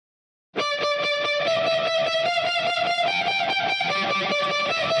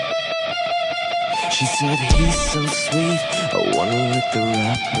She said he's so sweet, I wanna lick the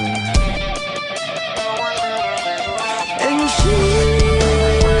rapper. And she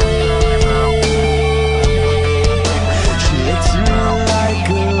licks me like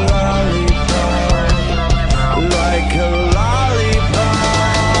a lollipop, like a lollipop.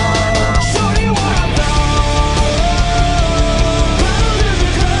 Shorty, what I thought, bound in the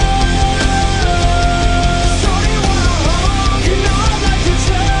club. Shorty, what I want, you know I like to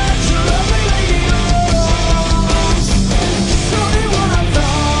touch your lovely lady. Shorty, what I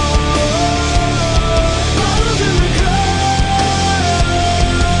thought, bound in the club.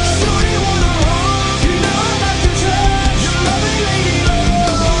 Shorty, what I want, you know I like to touch your lovely lady.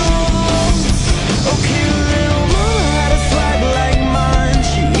 Okay, little mama had a swag like mine.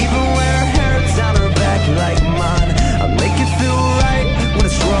 She even wear her hair down her back like mine. I make it feel right when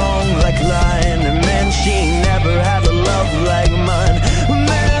it's wrong like lying. And man, she ain't never had a love like mine.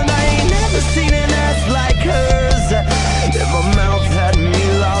 Man, I ain't never seen an ass like hers. If my mouth had me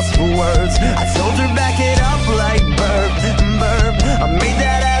lost for words, I told her back it up like burp, burp. I made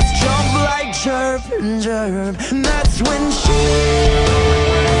that ass jump like chirp and chirp. And that's when she